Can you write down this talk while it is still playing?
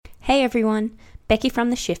Hey everyone, Becky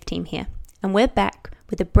from the Shift team here, and we're back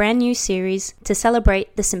with a brand new series to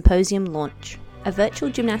celebrate the Symposium launch, a virtual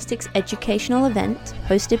gymnastics educational event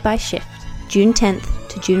hosted by Shift, June 10th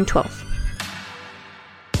to June 12th.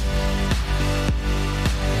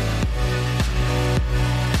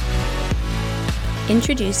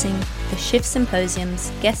 Introducing the Shift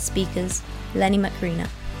Symposium's guest speakers, Lenny Macrina.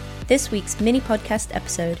 This week's mini podcast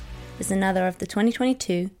episode is another of the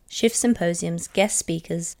 2022 Shift Symposium's guest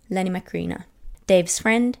speakers, Lenny Macrina, Dave's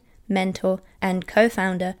friend, mentor, and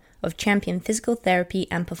co-founder of Champion Physical Therapy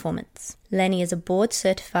and Performance. Lenny is a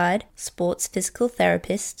board-certified sports physical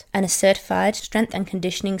therapist and a certified strength and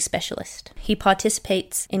conditioning specialist. He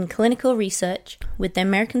participates in clinical research with the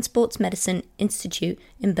American Sports Medicine Institute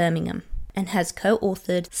in Birmingham, and has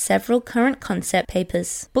co-authored several current concept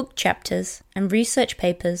papers, book chapters, and research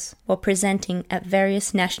papers while presenting at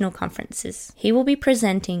various national conferences. He will be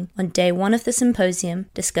presenting on day one of the symposium,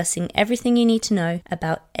 discussing everything you need to know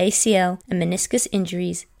about ACL and meniscus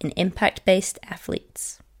injuries in impact-based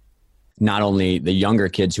athletes. Not only the younger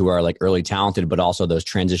kids who are like early talented, but also those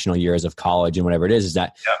transitional years of college and whatever it is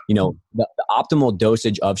that, the optimal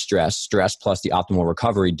dosage of stress plus the optimal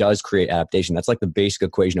recovery does create adaptation. That's like the basic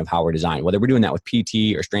equation of how we're designed. Whether we're doing that with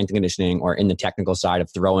PT or strength and conditioning or in the technical side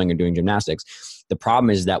of throwing or doing gymnastics, the problem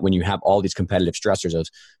is that when you have all these competitive stressors of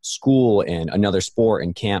school and another sport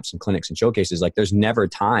and camps and clinics and showcases, like there's never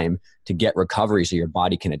time to get recovery so your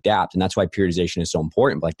body can adapt. And that's why periodization is so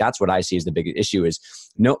important. But like that's what I see as the biggest issue is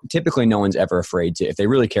typically no one's ever afraid to, if they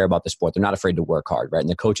really care about the sport, they're not afraid to work hard, right? And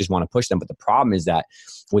the coaches want to push them. But the problem is that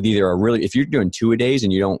with either if you're doing 2-a-days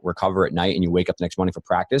and you don't recover at night and you wake up the next morning for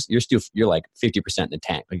practice, you're like 50% in the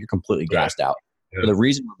tank. Like you're completely gassed out. Yeah. So the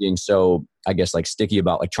reason we're being so, sticky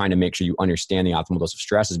about like trying to make sure you understand the optimal dose of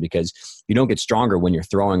stress is because you don't get stronger when you're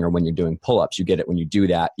throwing or when you're doing pull-ups. You get it when you do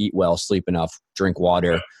that, eat well, sleep enough, drink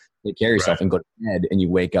water, take care of yourself and go to bed, and you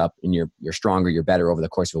wake up and you're stronger, you're better over the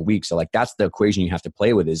course of a week. So like that's the equation you have to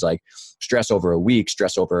play with is like stress over a week,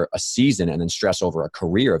 stress over a season, and then stress over a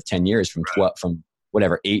career of 10 years from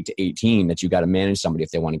 8 to 18 that you got to manage somebody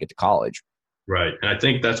if they want to get to college. Right. And I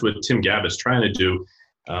think that's what Tim Gabb is trying to do.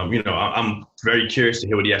 I'm very curious to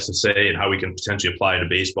hear what he has to say and how we can potentially apply it to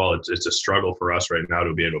baseball. It's a struggle for us right now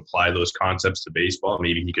to be able to apply those concepts to baseball.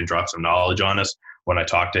 Maybe he can drop some knowledge on us when I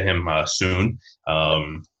talk to him soon.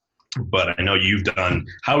 But I know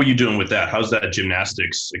how are you doing with that? How's that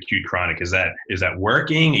gymnastics acute chronic? Is that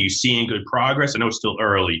working? Are you seeing good progress? I know it's still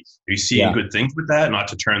early. Are you seeing good things with that? Not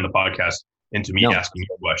to turn the podcast into me asking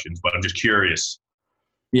you questions, but I'm just curious.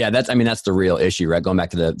 Yeah, that's the real issue, right? Going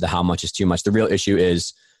back to the how much is too much. The real issue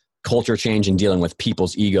is culture change and dealing with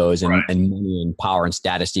people's egos and money and power and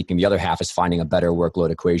status seeking. The other half is finding a better workload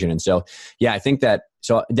equation. And so, I think that,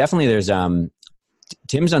 so definitely there's,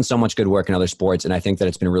 Tim's done so much good work in other sports. And I think that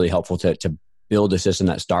it's been really helpful to build a system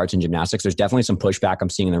that starts in gymnastics. There's definitely some pushback I'm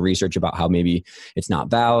seeing in the research about how maybe it's not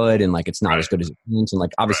valid and like it's not as good as it thinks. And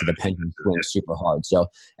like obviously the pendulum swings super hard. So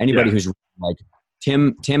anybody who's like,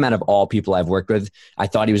 Tim, out of all people I've worked with, I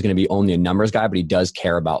thought he was going to be only a numbers guy, but he does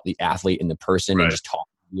care about the athlete and the person and just talk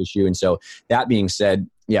about the issue. And so that being said,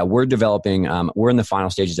 we're developing, we're in the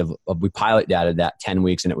final stages of we pilot data that 10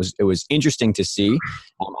 weeks. And it was interesting to see.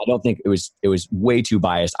 I don't think it was way too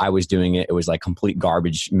biased. I was doing it. It was like complete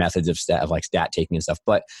garbage methods of stat taking and stuff.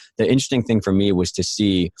 But the interesting thing for me was to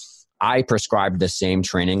see, I prescribed the same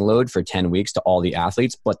training load for 10 weeks to all the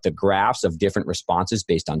athletes, but the graphs of different responses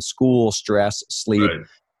based on school, stress, sleep,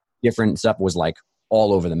 different stuff was like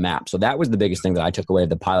all over the map. So that was the biggest thing that I took away of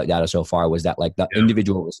the pilot data so far was that like the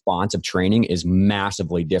individual response of training is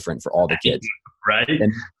massively different for all the kids. Right.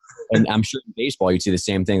 And I'm sure in baseball, you'd see the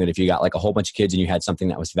same thing that if you got like a whole bunch of kids and you had something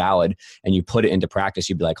that was valid and you put it into practice,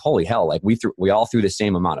 you'd be like, holy hell, like we all threw the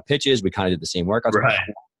same amount of pitches. We kind of did the same workouts. Right.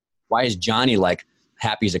 Why is Johnny like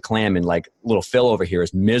happy as a clam and like little Phil over here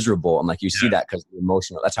is miserable? And like you see that because the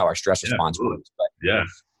emotional, that's how our stress response works. But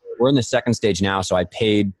we're in the second stage now. So I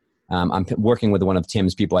paid, I'm working with one of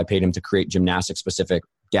Tim's people. I paid him to create gymnastic specific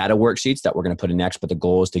data worksheets that we're going to put in next, but the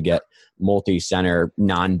goal is to get multi-center,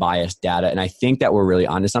 non-biased data. And I think that we're really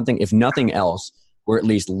onto something. If nothing else, we're at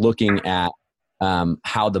least looking at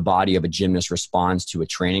how the body of a gymnast responds to a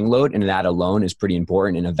training load. And that alone is pretty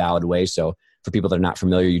important in a valid way. So for people that are not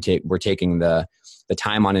familiar, we're taking the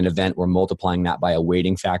time on an event, we're multiplying that by a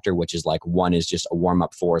weighting factor, which is like 1 is just a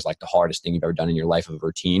warm-up, 4 is like the hardest thing you've ever done in your life of a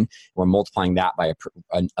routine. We're multiplying that by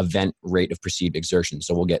an event rate of perceived exertion.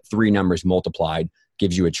 So we'll get 3 numbers multiplied,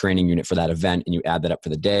 gives you a training unit for that event, and you add that up for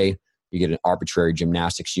the day. You get an arbitrary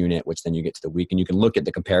gymnastics unit, which then you get to the week, and you can look at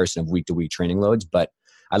the comparison of week-to-week training loads. But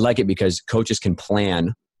I like it because coaches can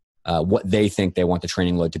plan what they think they want the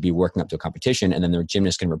training load to be working up to a competition. And then their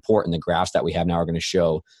gymnast can report, and the graphs that we have now are going to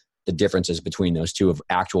show the differences between those two of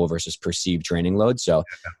actual versus perceived training load. So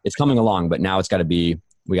it's coming along, but now we got to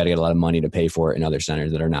get a lot of money to pay for it in other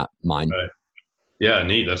centers that are not mine. Right. Yeah,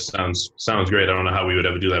 neat. That sounds great. I don't know how we would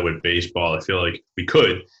ever do that with baseball. I feel like we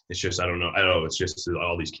could. It's just, I don't know. It's just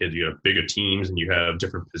all these kids, you have bigger teams and you have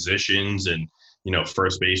different positions and,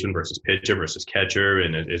 first baseman versus pitcher versus catcher.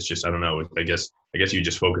 And it's just, I don't know. I guess you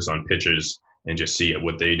just focus on pitchers and just see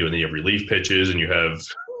what they do. And then you have relief pitches and you have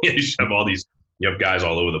all these, you have guys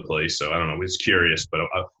all over the place. So I don't know. It's curious, but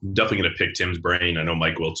I'm definitely going to pick Tim's brain. I know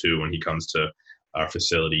Mike will too when he comes to our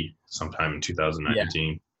facility sometime in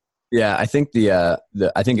 2019. Yeah, I think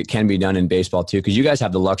I think it can be done in baseball too, because you guys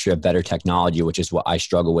have the luxury of better technology, which is what I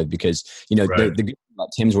struggle with. Because the good thing about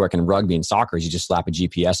Tim's work in rugby and soccer is you just slap a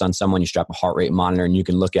GPS on someone, you strap a heart rate monitor, and you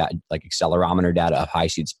can look at like accelerometer data of high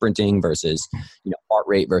speed sprinting versus heart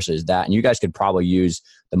rate versus that. And you guys could probably use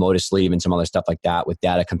the motor sleeve and some other stuff like that with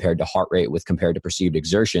data compared to heart rate, with compared to perceived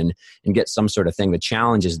exertion, and get some sort of thing. The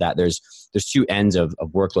challenge is that there's two ends of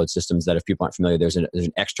workload systems that, if people aren't familiar, there's an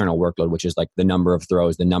external workload, which is like the number of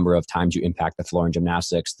throws, the number of times you impact the floor in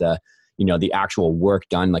gymnastics, the actual work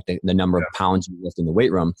done, like the number of pounds you lift in the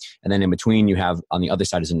weight room. And then in between, you have on the other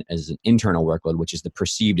side is an internal workload, which is the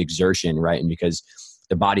perceived exertion, right? And because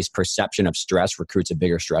the body's perception of stress recruits a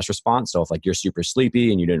bigger stress response. So if like you're super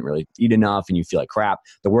sleepy and you didn't really eat enough and you feel like crap,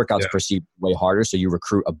 the workout's perceived way harder. So you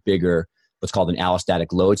recruit a bigger, what's called an allostatic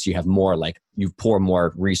load. So you have more, like you pour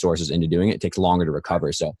more resources into doing it. It takes longer to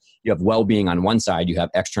recover. So you have well-being on one side, you have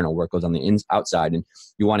external workloads on the outside, and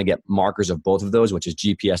you want to get markers of both of those, which is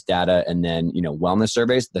GPS data and then, wellness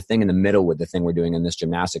surveys. The thing in the middle with the thing we're doing in this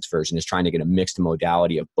gymnastics version is trying to get a mixed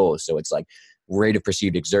modality of both. So it's like rate of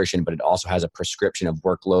perceived exertion, but it also has a prescription of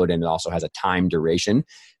workload, and it also has a time duration.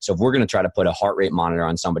 So if we're going to try to put a heart rate monitor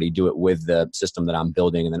on somebody, do it with the system that I'm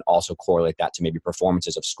building, and then also correlate that to maybe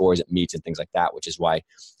performances of scores at meets and things like that, which is why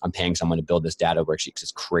I'm paying someone to build this data worksheet, because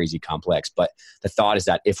it's crazy complex. But the thought is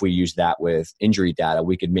that if we use that with injury data,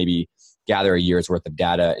 we could maybe gather a year's worth of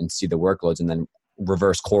data and see the workloads, and then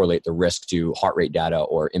reverse correlate the risk to heart rate data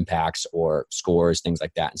or impacts or scores, things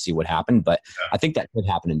like that, and see what happened. But I think that could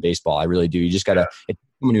happen in baseball. I really do. You just got to, it's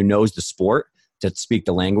someone who knows the sport to speak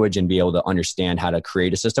the language and be able to understand how to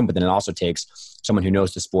create a system. But then it also takes someone who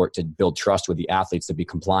knows the sport to build trust with the athletes to be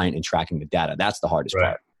compliant in tracking the data. That's the hardest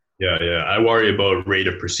part. Yeah. I worry about rate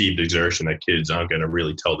of perceived exertion, that kids aren't going to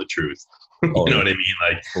really tell the truth. You know what I mean?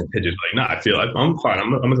 Like, they're just like, I feel like I'm fine.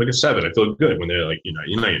 I'm like a 7. I feel good. When they're like, you're not.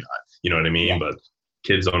 You know what I mean? Yeah. But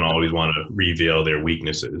kids don't always want to reveal their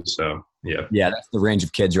weaknesses. So, yeah. Yeah, that's the range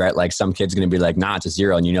of kids, right? Like some kids going to be like, it's a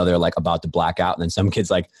 0. And they're like about to black out. And then some kids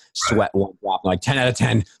like sweat one drop, like 10 out of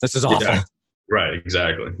 10. This is awful. Yeah. Right,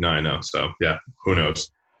 exactly. No, I know. So, yeah, who knows?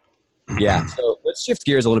 Yeah. So let's shift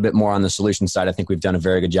gears a little bit more on the solution side. I think we've done a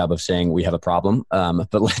very good job of saying we have a problem.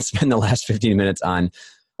 But let's spend the last 15 minutes on,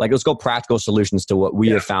 let's go practical solutions to what we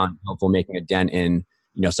have found helpful making a dent in,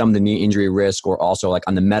 some of the knee injury risk, or also like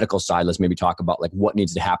on the medical side, let's maybe talk about like what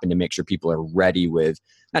needs to happen to make sure people are ready with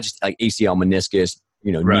not just like ACL, meniscus,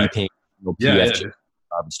 knee pain, PFG,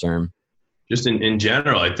 term. Just in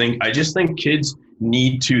general, I just think kids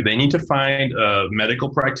need to find a medical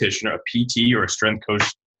practitioner, a PT or a strength coach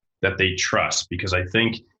that they trust, because I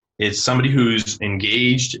think it's somebody who's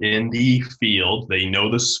engaged in the field. They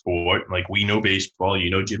know the sport. Like we know baseball,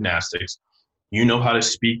 gymnastics. You know how to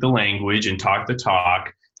speak the language and talk the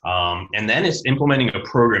talk. And then it's implementing a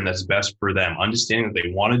program that's best for them, understanding that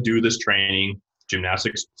they want to do this training,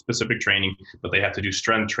 gymnastics specific training, but they have to do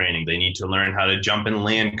strength training. They need to learn how to jump and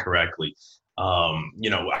land correctly. I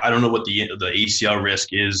don't know what the ACL risk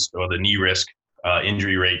is, or the knee risk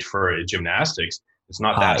injury rate for gymnastics. It's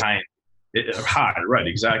not that high. High, right,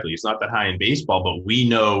 exactly. It's not that high in baseball, but we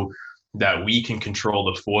know that we can control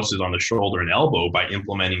the forces on the shoulder and elbow by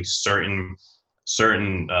implementing certain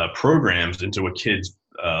programs into a kid's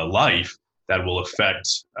life that will affect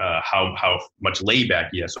how much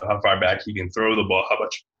layback he has, so how far back he can throw the ball,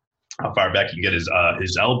 how far back he can get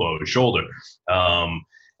his elbow, his shoulder.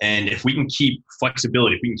 And if we can keep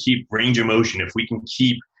flexibility, if we can keep range of motion, if we can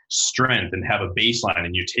keep strength and have a baseline,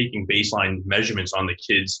 and you're taking baseline measurements on the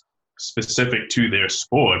kids specific to their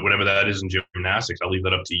sport, whatever that is in gymnastics, I'll leave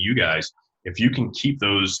that up to you guys. If you can keep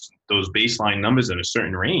those baseline numbers in a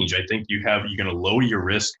certain range, I think you're going to lower your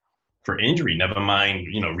risk for injury. Never mind,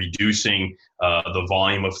 reducing the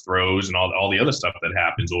volume of throws and all the other stuff that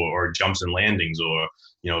happens, or jumps and landings, or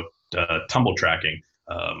tumble tracking.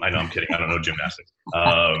 I know I'm kidding. I don't know gymnastics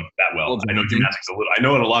that well. I know gymnastics a little. I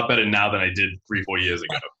know it a lot better now than I did 3-4 years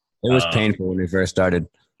ago. It was painful when we first started.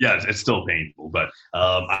 Yeah, it's still painful, but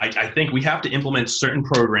I think we have to implement certain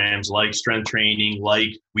programs like strength training, like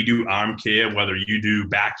we do arm care, whether you do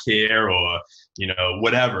back care or,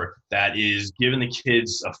 whatever, that is giving the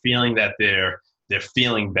kids a feeling that they're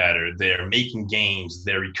feeling better, they're making gains,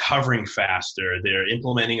 they're recovering faster, they're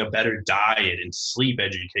implementing a better diet and sleep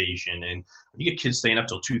education. And you get kids staying up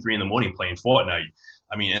till 2, 3 in the morning playing Fortnite.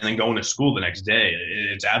 I mean, and then going to school the next day.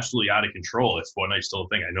 It's absolutely out of control. If Fortnite's still a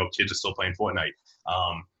thing, I know kids are still playing Fortnite.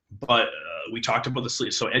 But we talked about the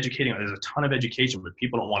sleep. So educating, there's a ton of education, but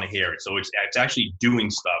people don't want to hear it. So it's actually doing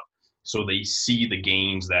stuff so they see the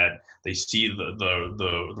gains, that they see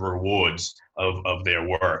the rewards of their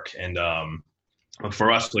work. And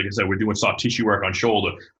for us, like I said, we're doing soft tissue work on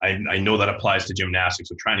shoulder. I know that applies to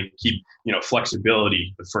gymnastics. We're trying to keep,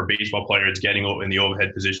 flexibility for baseball players getting in the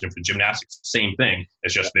overhead position. For gymnastics, same thing.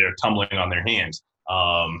 It's just they're tumbling on their hands.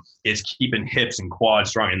 It's keeping hips and quads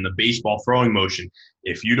strong. In the baseball throwing motion,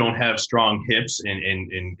 if you don't have strong hips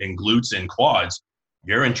and glutes and quads,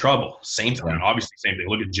 you're in trouble. Same thing. Obviously, same thing.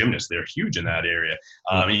 Look at gymnasts; they're huge in that area.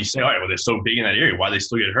 And you say, all right, well, they're so big in that area. Why do they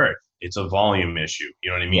still get hurt? It's a volume issue. You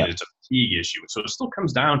know what I mean? Yeah. It's a fatigue issue. So it still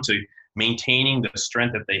comes down to maintaining the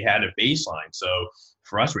strength that they had at baseline. So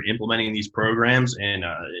for us, we're implementing these programs, and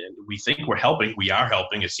we think we're helping. We are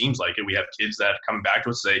helping. It seems like it. We have kids that come back to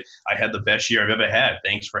us and say, I had the best year I've ever had.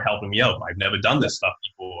 Thanks for helping me out. I've never done this stuff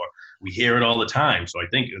before. We hear it all the time. So I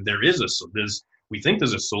think we think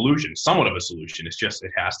there's a solution, somewhat of a solution. It's just,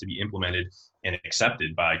 it has to be implemented and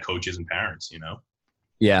accepted by coaches and parents,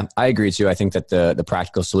 Yeah, I agree too. I think that the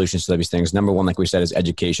practical solutions to these things, number one, like we said, is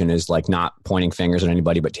education, is like not pointing fingers at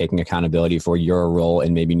anybody, but taking accountability for your role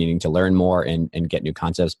and maybe needing to learn more and get new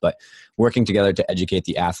concepts, but working together to educate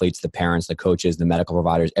the athletes, the parents, the coaches, the medical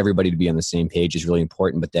providers, everybody to be on the same page is really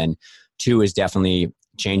important. But then 2 is definitely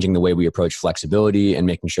changing the way we approach flexibility and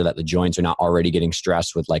making sure that the joints are not already getting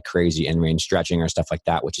stressed with like crazy end range stretching or stuff like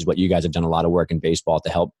that, which is what you guys have done a lot of work in baseball to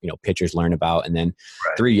help, pitchers learn about. And then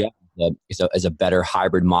 3, is a better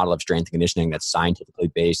hybrid model of strength and conditioning that's scientifically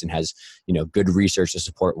based and has, good research to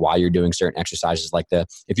support why you're doing certain exercises. Like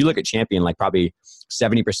if you look at Champion, like probably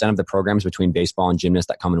 70% of the programs between baseball and gymnasts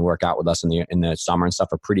that come and work out with us in the summer and stuff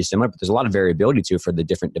are pretty similar, but there's a lot of variability too for the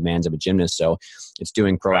different demands of a gymnast. So it's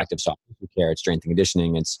doing proactive soft tissue care, it's strength and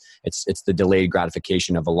conditioning, it's the delayed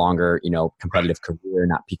gratification of a longer, competitive career,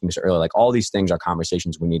 not peaking so early. Like all these things are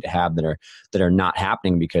conversations we need to have that are not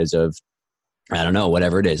happening because of, I don't know,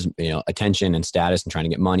 whatever it is, attention and status and trying to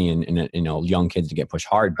get money and young kids to get pushed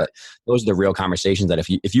hard. But those are the real conversations that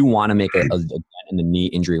if you want to make a dent in the knee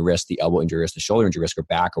injury risk, the elbow injury risk, the shoulder injury risk, or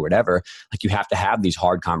back or whatever, like you have to have these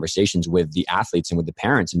hard conversations with the athletes and with the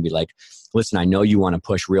parents and be like, listen, I know you want to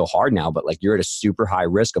push real hard now, but like you're at a super high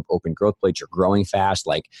risk of open growth plates. You're growing fast.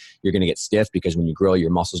 Like you're going to get stiff because when you grow,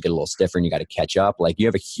 your muscles get a little stiffer and you got to catch up. Like you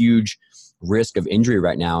have a huge risk of injury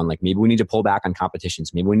right now. And like, maybe we need to pull back on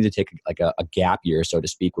competitions. Maybe we need to take like a gap year, so to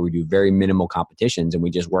speak, where we do very minimal competitions and we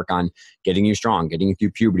just work on getting you strong, getting you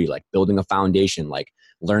through puberty, like building a foundation, like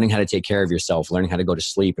learning how to take care of yourself, learning how to go to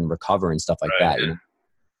sleep and recover and stuff like that.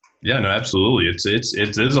 Yeah, no, absolutely.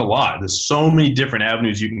 There's a lot. There's so many different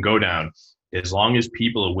avenues you can go down as long as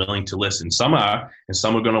people are willing to listen. Some are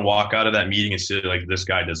going to walk out of that meeting and say, like, this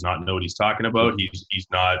guy does not know what he's talking about. He's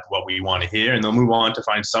not what we want to hear. And they'll move on to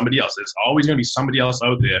find somebody else. There's always going to be somebody else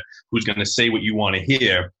out there who's going to say what you want to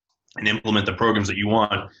hear and implement the programs that you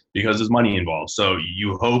want because there's money involved. So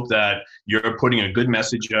you hope that you're putting a good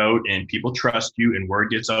message out and people trust you and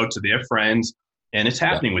word gets out to their friends. And it's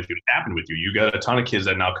happening with you. It happened with you. You got a ton of kids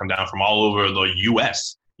that now come down from all over the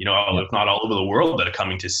U.S., if not all over the world, that are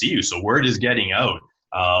coming to see you. So word is getting out.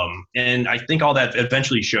 And I think all that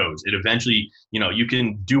eventually shows. It eventually, you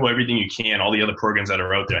can do everything you can, all the other programs that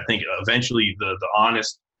are out there. I think eventually the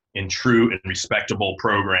honest and true and respectable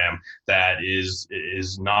program that is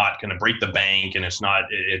not going to break the bank and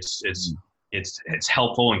it's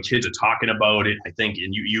helpful and kids are talking about it. I think,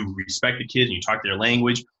 and you respect the kids and you talk their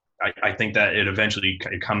language. I think that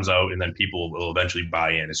it comes out and then people will eventually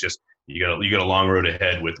buy in. It's just, you got a long road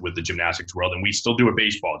ahead with the gymnastics world, and we still do it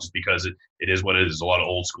baseball just because it is what it is. There's a lot of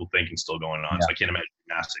old school thinking still going on. Yeah. So I can't imagine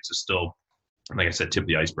gymnastics is still, like I said, tip of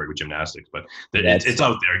the iceberg with gymnastics, but it's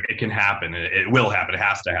out there. It can happen. It will happen. It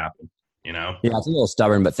has to happen. Yeah, it's a little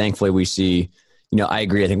stubborn, but thankfully we see. I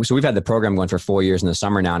agree. I think so. We've had the program going for 4 years in the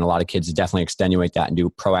summer now, and a lot of kids definitely extenuate that and do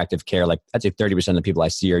proactive care. Like I'd say 30% of the people I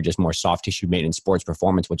see are just more soft tissue maintenance, sports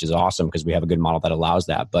performance, which is awesome because we have a good model that allows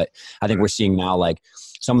that. But I think we're seeing now like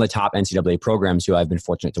some of the top NCAA programs who I've been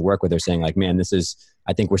fortunate to work with are saying like, man,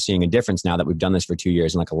 I think we're seeing a difference now that we've done this for 2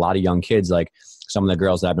 years. And like a lot of young kids, like some of the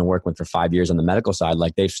girls that I've been working with for 5 years on the medical side,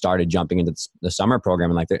 like they've started jumping into the summer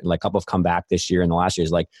program. And like a couple have come back this year and the last year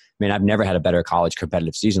is like, man, I've never had a better college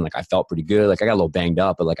competitive season. Like I felt pretty good. Like I got a little banged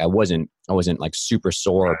up, but like I wasn't like super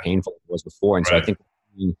sore or painful as it was before. And so I think,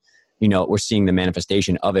 we're seeing the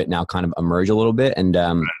manifestation of it now kind of emerge a little bit. And,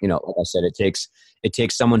 like I said, it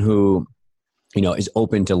takes someone who, is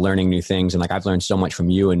open to learning new things. And like, I've learned so much from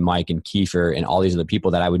you and Mike and Kiefer and all these other people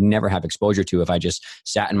that I would never have exposure to if I just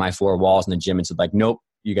sat in my four walls in the gym and said like, nope,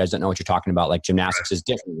 you guys don't know what you're talking about. Like gymnastics is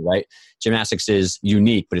different, right? Gymnastics is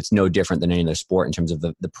unique, but it's no different than any other sport in terms of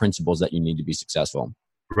the principles that you need to be successful.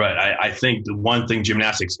 Right. I think the one thing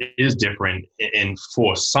gymnastics is different and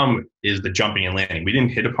for some is the jumping and landing. We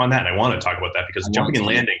didn't hit upon that. And I want to talk about that because jumping and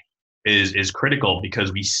landing is critical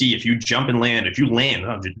because we see if you jump and land,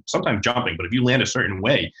 sometimes jumping, but if you land a certain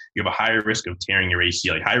way, you have a higher risk of tearing your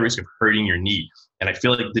ACL, like higher risk of hurting your knee. And I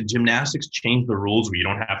feel like the gymnastics changed the rules where you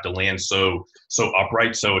don't have to land so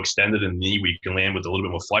upright, so extended in the knee where you can land with a little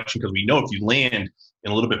bit more flexion because we know if you land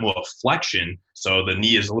in a little bit more flexion, so the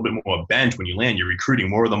knee is a little bit more bent when you land, you're recruiting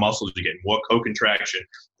more of the muscles, you're getting more co-contraction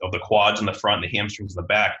of the quads in the front and the hamstrings in the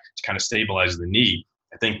back to kind of stabilize the knee.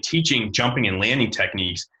 I think teaching jumping and landing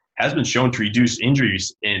techniques has been shown to reduce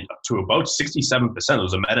injuries to about 67%. There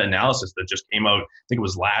was a meta-analysis that just came out, I think it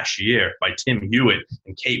was last year, by Tim Hewitt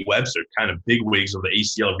and Kate Webster, kind of bigwigs of the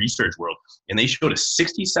ACL research world. And they showed a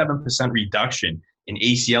 67% reduction in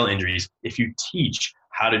ACL injuries if you teach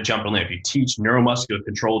how to jump and land. If you teach neuromuscular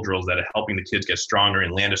control drills that are helping the kids get stronger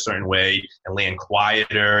and land a certain way and land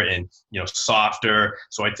quieter and softer.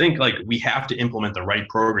 So I think like we have to implement the right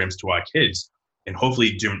programs to our kids. And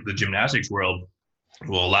hopefully the gymnastics world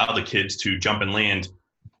will allow the kids to jump and land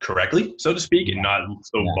correctly, so to speak, and not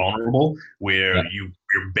so vulnerable where you're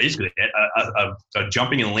basically a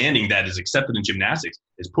jumping and landing that is accepted in gymnastics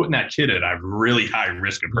is putting that kid at a really high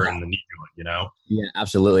risk of hurting the knee joint, Yeah,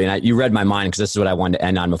 absolutely. And you read my mind because this is what I wanted to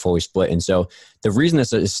end on before we split. And so the reason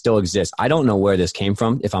this still exists, I don't know where this came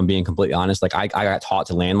from, if I'm being completely honest. Like I got taught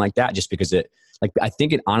to land like that just because I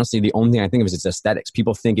think it honestly, the only thing I think of is it's aesthetics.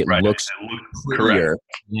 People think it looks prettier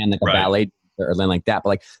and like a ballet or land like that. But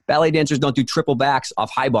like ballet dancers don't do triple backs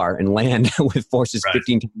off high bar and land with forces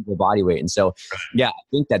 15 times their body weight. And so, I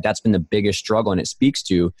think that's been the biggest struggle. And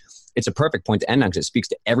it's a perfect point to end on because it speaks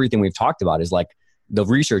to everything we've talked about is like the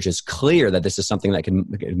research is clear that this is something that can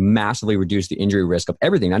massively reduce the injury risk of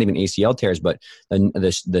everything, not even ACL tears, but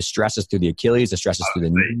the stresses through the Achilles, the stresses through the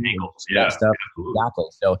knee, that stuff. Exactly.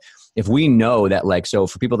 So if we know that, like, so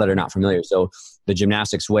for people that are not familiar, so the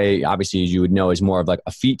gymnastics way, obviously, as you would know, is more of like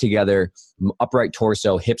a feet together, upright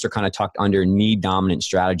torso, hips are kind of tucked under, knee dominant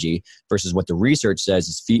strategy versus what the research says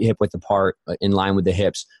is feet hip width apart, in line with the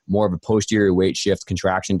hips, more of a posterior weight shift,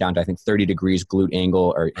 contraction down to, I think, 30 degrees glute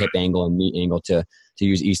angle or hip angle and knee angle to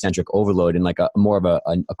use eccentric overload, and like a more of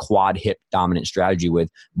a quad hip dominant strategy with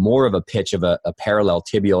more of a pitch of a parallel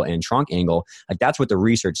tibial and trunk angle. Like that's what the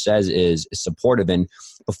research says is supportive. And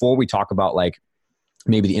before we talk about like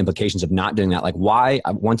maybe the implications of not doing that, like why,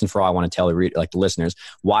 once and for all, I want to tell the listeners,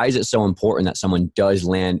 why is it so important that someone does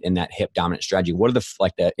land in that hip dominant strategy? What are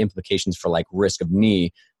the implications for like risk of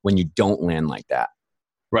knee when you don't land like that?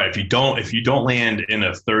 Right. If you don't land in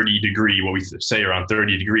a 30 degree, what we say around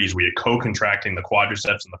 30 degrees, where you're co-contracting the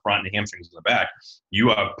quadriceps in the front and the hamstrings in the back,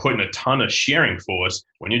 you are putting a ton of shearing force.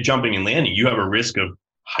 When you're jumping and landing, you have a risk of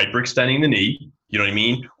hyperextending the knee. You know what I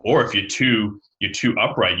mean? Or if you're too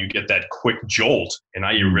upright, you get that quick jolt, and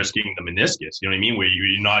now you're risking the meniscus. You know what I mean? Where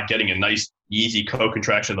you're not getting a nice, easy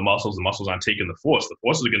co-contraction of the muscles aren't taking the force. The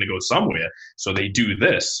forces are going to go somewhere. So they do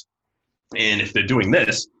this. And if they're doing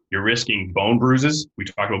this, you're risking bone bruises. We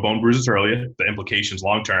talked about bone bruises earlier, the implications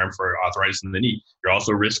long-term for arthritis in the knee. You're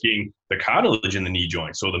also risking the cartilage in the knee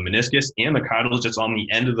joint. So the meniscus and the cartilage that's on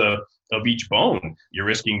the end of each bone, you're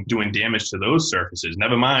risking doing damage to those surfaces.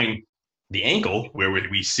 Never mind the ankle, where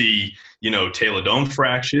we see, talar dome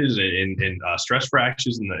fractures and stress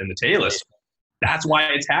fractures in the talus. That's why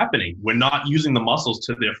it's happening. We're not using the muscles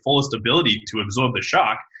to their fullest ability to absorb the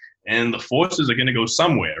shock. And the forces are going to go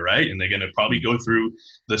somewhere, right? And they're going to probably go through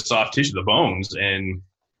the soft tissue, the bones. And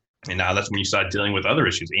now that's when you start dealing with other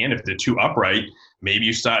issues. And if they're too upright, maybe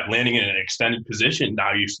you start landing in an extended position.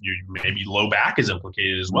 Now you maybe low back is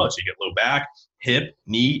implicated as well. So you get low back, hip,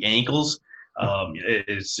 knee, ankles.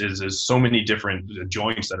 There's so many different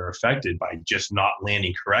joints that are affected by just not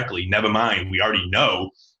landing correctly. Never mind, we already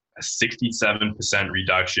know a 67%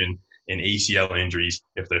 reduction in ACL injuries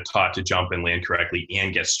if they're taught to jump and land correctly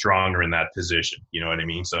and get stronger in that position. You know what I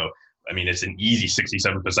mean? So I mean, it's an easy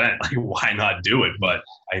 67%. Like, why not do it? But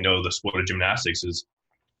I know the sport of gymnastics is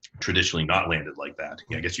traditionally not landed like that.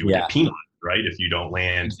 I guess you would get penalized, right, if you don't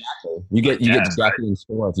land. Exactly. You get deducted in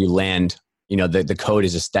score if you land. The code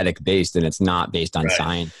is aesthetic based and it's not based on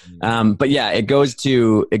science. But yeah, it goes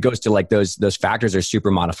to like those factors are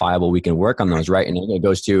super modifiable. We can work on those, right? And it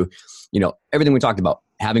goes to, everything we talked about,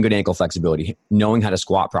 having good ankle flexibility, knowing how to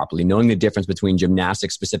squat properly, knowing the difference between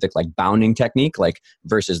gymnastics specific, like bounding technique, like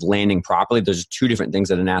versus landing properly. There's two different things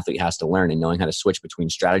that an athlete has to learn, and knowing how to switch between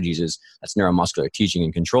strategies that's neuromuscular teaching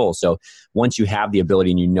and control. So once you have the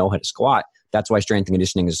ability and you know how to squat, that's why strength and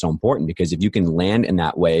conditioning is so important, because if you can land in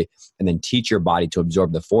that way and then teach your body to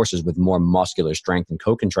absorb the forces with more muscular strength and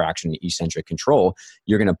co-contraction and eccentric control,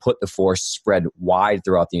 you're going to put the force spread wide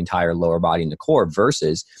throughout the entire lower body and the core,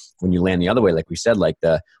 versus when you land the other way, like we said, like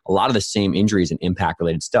a lot of the same injuries and impact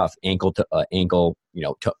related stuff, ankle to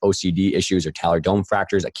OCD issues or talar dome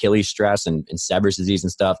fractures, Achilles stress and Sever's disease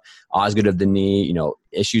and stuff, osgood of the knee,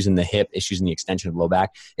 issues in the hip, issues in the extension of the low back.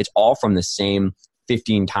 It's all from the same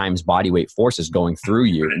 15 times body weight forces going through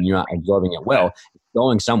you, and you're not absorbing it well. It's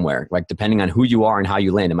going somewhere, like depending on who you are and how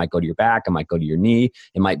you land. It might go to your back, it might go to your knee,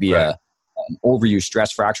 it might be an overuse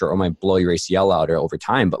stress fracture, or it might blow your ACL out or over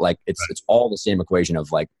time. But like it's all the same equation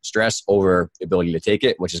of like stress over ability to take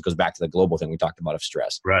it, which goes back to the global thing we talked about of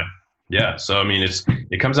stress. Right. Yeah. So, I mean,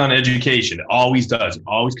 it comes down to education. It always does. It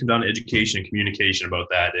always comes down to education and communication about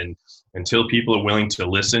that. And until people are willing to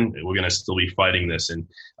listen, we're going to still be fighting this. And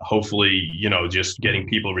hopefully, just getting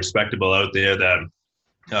people respectable out there that,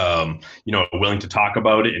 are willing to talk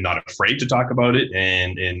about it and not afraid to talk about it,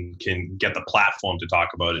 and can get the platform to talk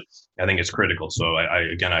about it, I think it's critical. So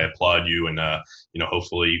I applaud you, and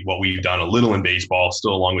hopefully what we've done a little in baseball,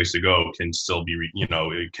 still a long ways to go, can still be,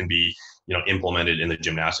 it can be, implemented in the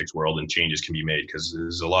gymnastics world, and changes can be made, because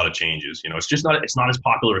there's a lot of changes. It's not as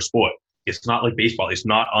popular a sport. It's not like baseball. It's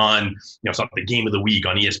not on, it's not the game of the week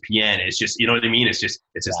on ESPN. It's just, you know what I mean? It's this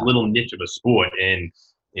little niche of a sport, and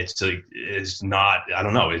it's not, I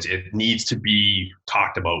don't know, it needs to be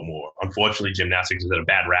talked about more. Unfortunately, gymnastics has had a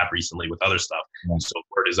bad rap recently with other stuff. So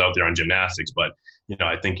word is out there on gymnastics, but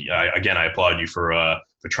I think I applaud you for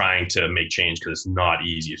trying to make change, because it's not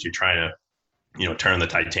easy. If you're trying to turn the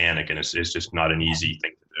Titanic, and it's just not an easy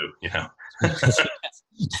thing to do.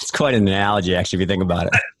 It's quite an analogy, actually, if you think about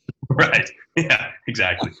it. Right. Yeah,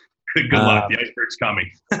 exactly. Good luck. The iceberg's coming.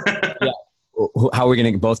 Yeah. How are we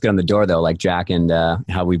going to both get on the door, though, like Jack, and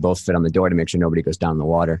how we both fit on the door to make sure nobody goes down in the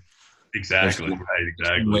water? Exactly. Right,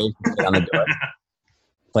 exactly. On the door.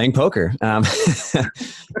 Playing poker.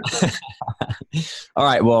 All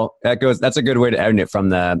right. Well, that's a good way to end it, from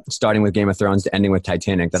the starting with Game of Thrones to ending with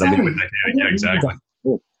Titanic. Yeah, exactly.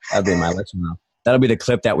 That'll be my lecture now. That'll be the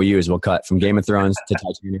clip that we use. We'll cut from Game of Thrones to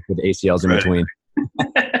Titanic with ACLs in between.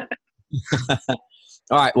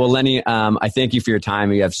 All right. Well, Lenny, I thank you for your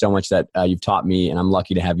time. You have so much that you've taught me, and I'm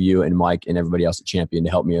lucky to have you and Mike and everybody else at Champion to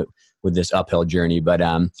help me with this uphill journey. But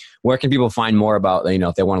where can people find more about,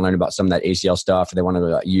 if they want to learn about some of that ACL stuff, or they want to know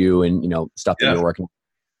about you and, stuff that you're working on?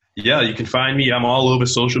 Yeah, you can find me. I'm all over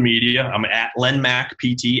social media. I'm at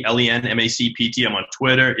LenMacPT, LenMacPT. I'm on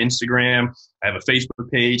Twitter, Instagram. I have a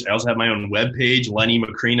Facebook page. I also have my own webpage,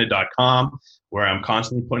 LennyMacrina.com, where I'm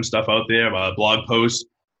constantly putting stuff out there, blog posts,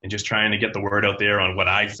 and just trying to get the word out there on what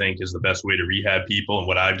I think is the best way to rehab people and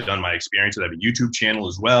what I've done, my experiences. I have a YouTube channel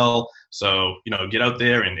as well. So, get out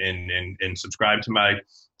there and subscribe to my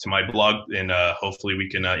blog, and hopefully we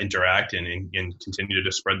can interact and continue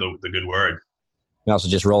to spread the good word. You also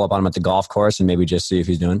just roll up on him at the golf course and maybe just see if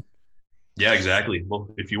he's doing. Yeah, exactly.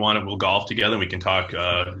 Well, if you want it, we'll golf together and we can talk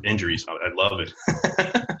injuries. I'd love it.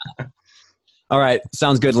 All right.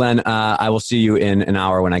 Sounds good, Len. I will see you in an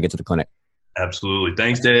hour when I get to the clinic. Absolutely.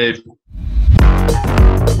 Thanks, Dave.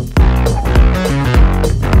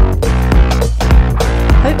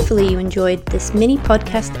 Hopefully you enjoyed this mini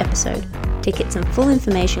podcast episode. Tickets and full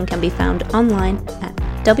information can be found online at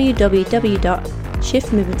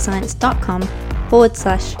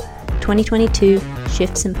www.shiftmovementscience.com/2022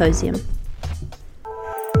 Shift Symposium.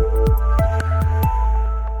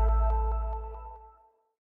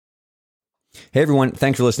 Hey everyone,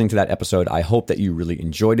 thanks for listening to that episode. I hope that you really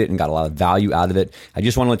enjoyed it and got a lot of value out of it. I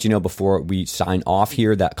just want to let you know before we sign off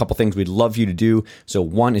here that a couple things we'd love you to do. So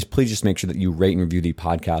one is, please just make sure that you rate and review the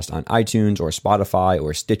podcast on iTunes or Spotify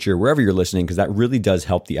or Stitcher, wherever you're listening, because that really does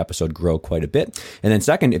help the episode grow quite a bit. And then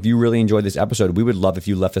second, if you really enjoyed this episode, we would love if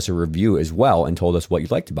you left us a review as well and told us what you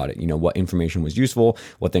liked about it. What information was useful,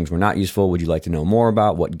 what things were not useful, would you like to know more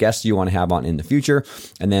about, what guests you want to have on in the future.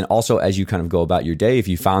 And then also, as you kind of go about your day, if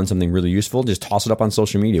you found something really useful, just just toss it up on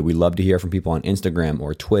social media. We love to hear from people on Instagram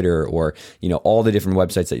or Twitter or, all the different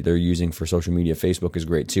websites that they're using for social media. Facebook is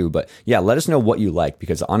great too. But yeah, let us know what you like,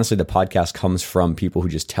 because honestly, the podcast comes from people who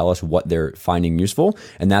just tell us what they're finding useful.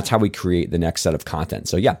 And that's how we create the next set of content.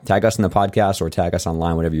 So yeah, tag us in the podcast or tag us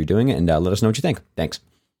online, whatever you're doing, and let us know what you think. Thanks.